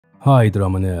Hi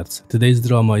drama nerds, today's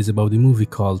drama is about the movie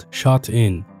called Shut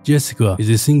In. Jessica is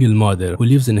a single mother who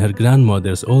lives in her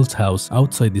grandmother's old house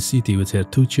outside the city with her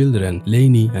two children,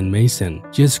 Lainey and Mason.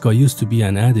 Jessica used to be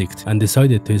an addict and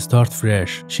decided to start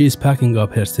fresh. She is packing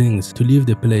up her things to leave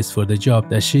the place for the job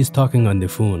that she is talking on the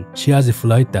phone. She has a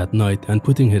flight that night and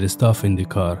putting her stuff in the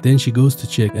car. Then she goes to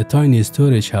check a tiny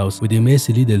storage house with a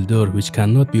messy little door which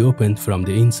cannot be opened from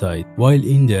the inside. While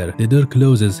in there, the door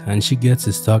closes and she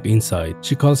gets stuck inside.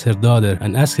 She calls her daughter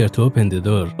and asks her to open the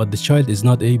door, but the child is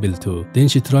not able to. Then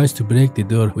she tries to break the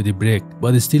door with a brick,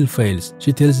 but it still fails.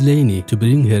 She tells Lainey to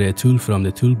bring her a tool from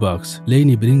the toolbox.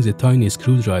 Lainey brings a tiny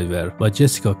screwdriver, but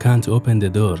Jessica can't open the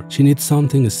door. She needs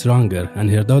something stronger and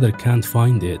her daughter can't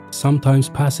find it. Some time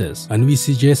passes and we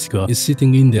see Jessica is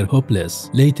sitting in there hopeless.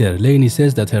 Later, Lainey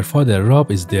says that her father Rob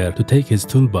is there to take his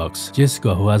toolbox.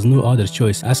 Jessica, who has no other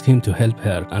choice, asks him to help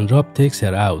her and Rob takes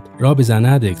her out. Rob is an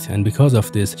addict and because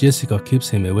of this, Jessica keeps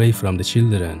him away from the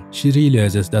children. She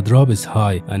realizes that Rob is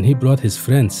high and he brought his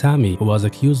friend Sammy, who was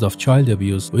accused of child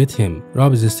abuse, with him.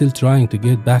 Rob is still trying to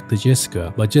get back to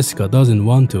Jessica, but Jessica doesn't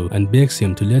want to and begs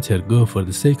him to let her go for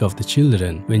the sake of the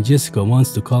children. When Jessica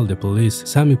wants to call the police,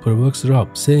 Sammy provokes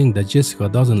Rob, saying that Jessica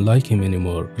doesn't like him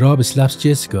anymore. Rob slaps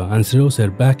Jessica and throws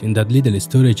her back in that little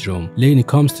storage room. Lainey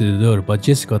comes to the door, but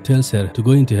Jessica tells her to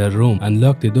go into her room and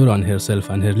lock the door on herself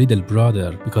and her little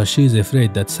brother because she is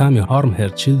afraid that Sammy harm her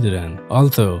children.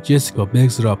 Although Jessica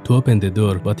begs Rob to open the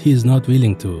door, but he is not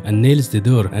willing to and nails the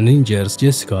door and injures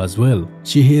Jessica as well.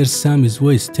 She hears Sammy's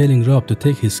voice telling Rob to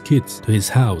take his kids to his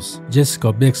house.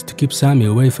 Jessica begs to keep Sammy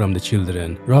away from the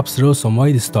children. Rob throws some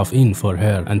white stuff in for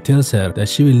her and tells her that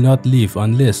she will not leave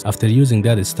unless after using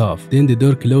that stuff. Then the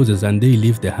door closes and they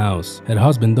leave the house. Her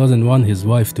husband doesn't want his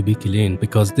wife to be clean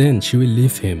because then she will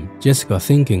leave him. Jessica,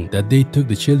 thinking that they took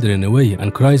the children away,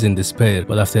 and cries in despair,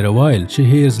 but after a while she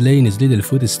hears Lainey's little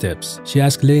footsteps. She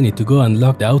asks Lainey to go and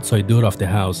lock the outside door of the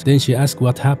house. Then she asks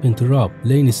what happened to Rob.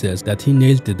 Lainey says that he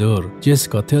nailed the door.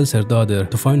 Jessica tells her daughter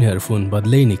to find her phone, but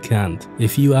Lainey can't. A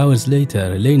few hours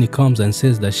later, Lainey comes and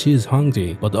says that she is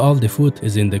hungry, but all the food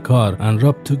is in the car and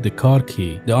Rob took the car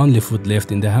key. The only food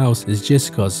left in the house is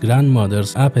Jessica's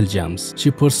grandmother's apple jams.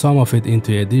 She pours some of it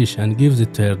into a dish and gives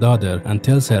it to her daughter and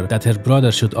tells her that her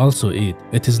brother should also eat.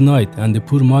 It is night and the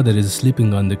poor mother is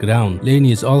sleeping on the ground.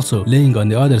 Lainey is also laying on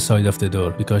the other side of the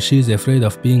door because she is afraid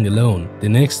of being alone. The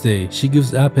next day, she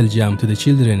gives apple jam to the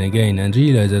children again and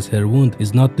realizes her wound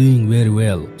is not doing very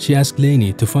well. She asks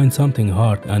Lainey to find something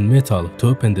hard and metal to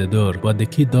open the door, but the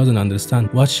kid doesn't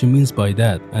understand what she means by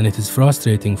that and it is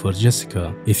frustrating for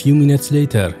Jessica. A few minutes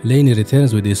later, Lainey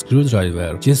returns with a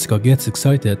screwdriver. Jessica gets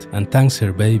excited and thanks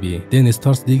her baby, then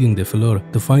starts digging the floor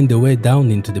to find the way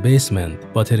down into the basement.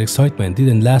 But her excitement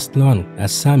didn't last long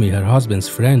as Sammy, her husband's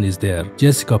friend, is there.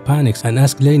 Jessica panics and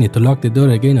asks Lainey to lock the door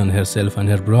again on herself and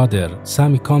her brother.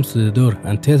 Sammy comes to the door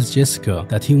and tells Jessica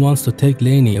that he wants to take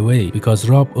Lainey away because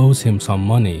Rob owes him some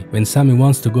money. When Sammy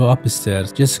wants to go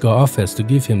upstairs, Jessica offers to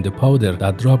give him the powder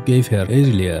that Rob gave her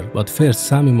earlier, but first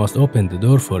Sammy must open the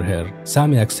door for her.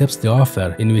 Sammy accepts the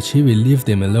offer, in which he will leave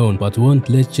them alone but won't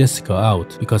let Jessica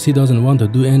out because he doesn't want to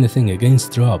do anything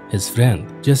against Rob, his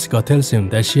friend. Jessica tells him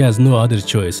that she has no other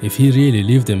choice. If he really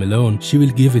leave them alone, she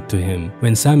will give it to him.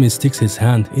 When Sammy sticks his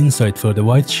hand inside for the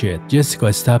white shit,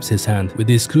 Jessica stabs his hand with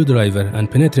a screwdriver and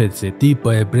penetrates it deep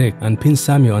by a brick and pins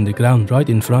Sammy on the ground right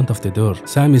in front of the door.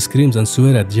 Sammy screams and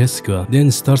swears at Jessica,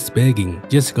 then starts begging.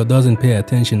 Jessica doesn't pay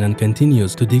attention and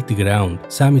continues to dig the ground.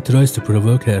 Sammy tries to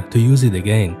provoke her to use it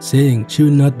again, saying she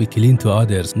will not be clean to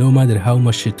others no matter how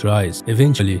much she tries.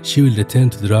 Eventually, she will return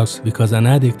to drugs because an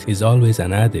addict is always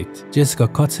an addict. Jessica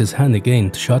cuts his hand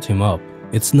again to shut him up.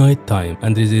 It's night time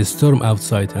and there is a storm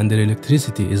outside and their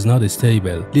electricity is not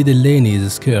stable. Little Lainey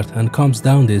is scared and comes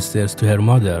down the stairs to her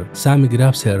mother. Sammy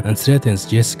grabs her and threatens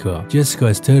Jessica. Jessica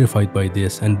is terrified by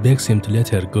this and begs him to let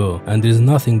her go, and there is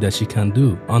nothing that she can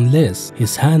do unless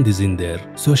his hand is in there.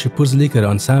 So she pours liquor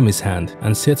on Sammy's hand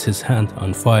and sets his hand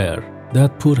on fire.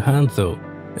 That poor hand though.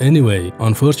 Anyway,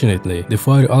 unfortunately, the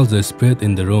fire also spread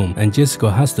in the room and Jessica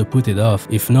has to put it off,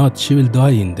 if not she will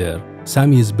die in there.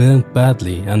 Sammy is burned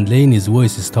badly and Lainey's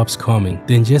voice stops coming.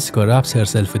 Then Jessica wraps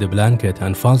herself with a blanket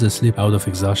and falls asleep out of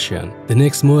exhaustion. The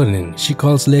next morning, she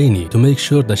calls Lainey to make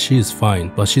sure that she is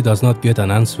fine, but she does not get an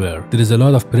answer. There is a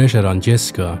lot of pressure on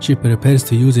Jessica. She prepares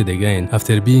to use it again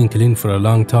after being clean for a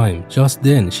long time. Just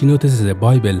then, she notices a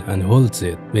Bible and holds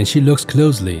it. When she looks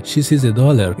closely, she sees a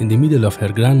dollar in the middle of her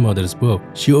grandmother's book.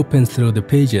 She opens through the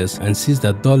pages and sees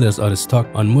that dollars are stuck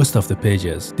on most of the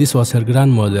pages. This was her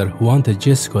grandmother who wanted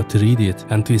Jessica to read it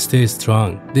and to stay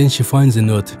strong. Then she finds a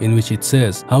note in which it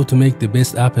says how to make the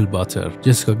best apple butter.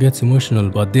 Jessica gets emotional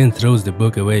but then throws the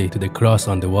book away to the cross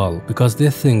on the wall because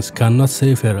these things cannot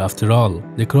save her after all.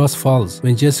 The cross falls.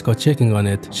 When Jessica checking on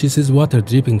it, she sees water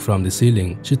dripping from the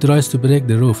ceiling. She tries to break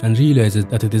the roof and realizes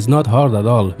that it is not hard at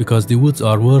all because the woods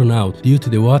are worn out due to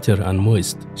the water and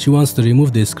moist. She wants to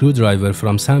remove the screwdriver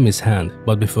from Sammy's hand,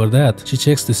 but before that, she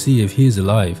checks to see if he is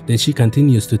alive. Then she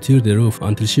continues to tear the roof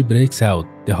until she breaks out.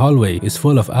 The hallway is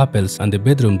full of apples and the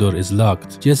bedroom door is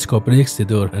locked. Jessica breaks the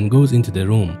door and goes into the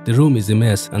room. The room is a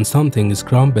mess and something is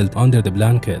crumpled under the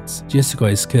blankets. Jessica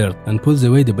is scared and pulls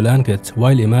away the blankets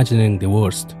while imagining the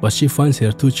worst, but she finds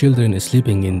her two children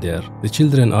sleeping in there. The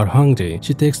children are hungry.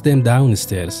 She takes them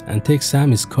downstairs and takes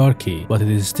Sammy's car key, but it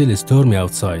is still stormy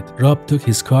outside. Rob took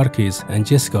his car keys and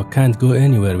Jessica can't go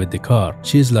anywhere with the car.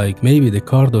 She's like, maybe the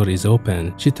car door is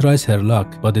open. She tries her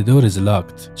luck, but the door is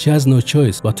locked. She has no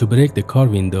choice but to break the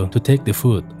car window to take the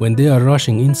food. When they are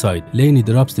rushing inside, Lainey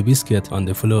drops the biscuit on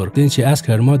the floor. Then she asks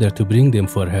her mother to bring them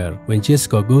for her. When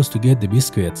Jessica goes to get the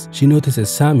biscuits, she notices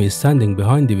Sammy is standing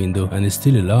behind the window and is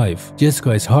still alive.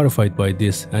 Jessica is horrified by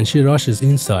this and she rushes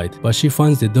inside, but she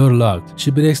finds the door locked.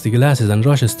 She breaks the glasses and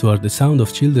rushes toward the sound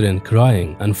of children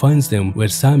crying and finds them where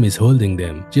Sammy is holding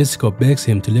them. Jessica begs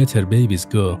him to let her babies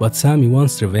go, but Sammy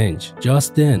wants revenge.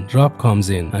 Just then, Rob comes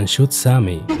in and shoots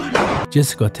Sammy.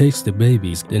 Jessica takes the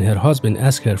babies, then her husband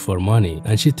asks her for money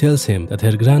and she tells him that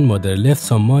her grandmother left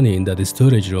some money in that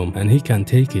storage room and he can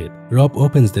take it. Rob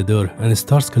opens the door and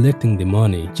starts collecting the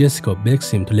money. Jessica begs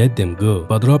him to let them go,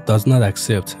 but Rob does not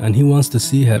accept and he wants to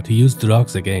see her to use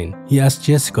drugs again. He asks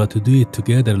Jessica to do it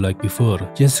together like before.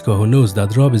 Jessica, who knows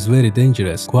that Rob is very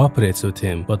dangerous, cooperates with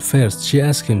him, but first she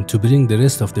asks him to bring the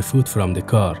rest of the food from the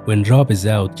car. When Rob is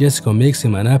out, Jessica makes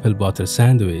him an apple butter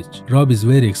sandwich. Rob is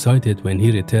very excited when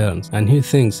he returns and he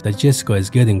thinks that Jessica is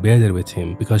getting better with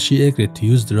him because she agreed to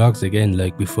use drugs again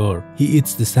like before. He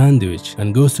eats the sandwich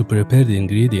and goes to prepare the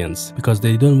ingredients. Because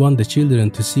they don't want the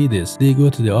children to see this, they go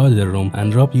to the other room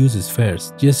and Rob uses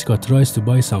first. Jessica tries to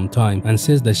buy some time and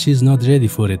says that she's not ready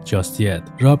for it just yet.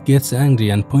 Rob gets angry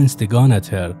and points the gun at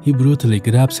her. He brutally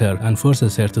grabs her and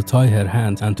forces her to tie her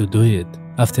hands and to do it.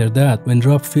 After that, when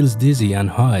Rob feels dizzy and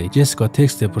high, Jessica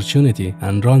takes the opportunity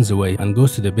and runs away and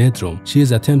goes to the bedroom. She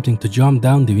is attempting to jump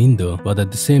down the window, but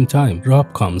at the same time,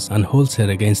 Rob comes and holds her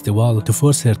against the wall to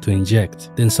force her to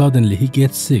inject. Then suddenly he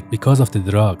gets sick because of the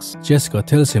drugs. Jessica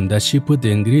tells him that she put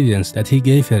the ingredients that he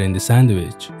gave her in the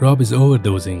sandwich. Rob is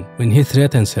overdosing. When he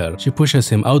threatens her, she pushes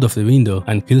him out of the window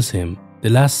and kills him. The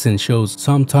last scene shows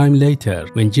some time later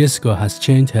when Jessica has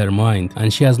changed her mind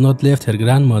and she has not left her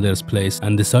grandmother's place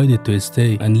and decided to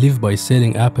stay and live by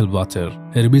selling apple butter.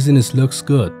 Her business looks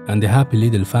good and the happy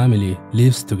little family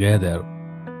lives together.